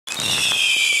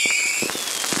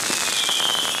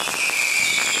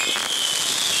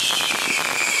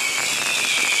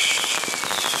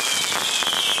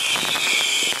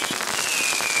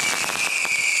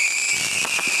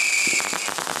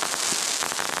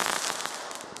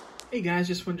Hey guys,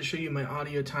 just wanted to show you my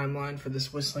audio timeline for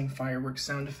this whistling fireworks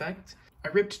sound effect. I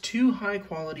ripped two high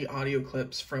quality audio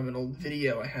clips from an old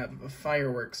video I have of a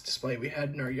fireworks display we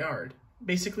had in our yard.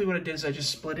 Basically what I did is I just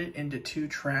split it into two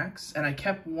tracks, and I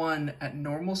kept one at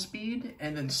normal speed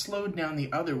and then slowed down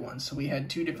the other one so we had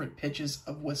two different pitches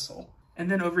of whistle. And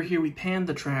then over here we panned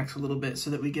the tracks a little bit so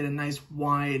that we get a nice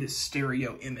wide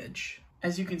stereo image.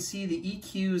 As you can see, the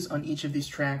EQs on each of these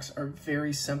tracks are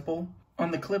very simple. On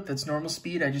the clip that's normal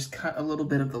speed, I just cut a little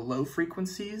bit of the low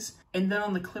frequencies, and then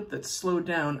on the clip that's slowed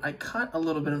down, I cut a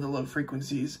little bit of the low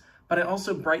frequencies, but I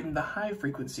also brightened the high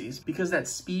frequencies because that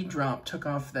speed drop took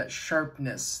off that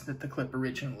sharpness that the clip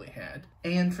originally had.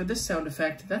 And for this sound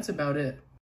effect, that's about it.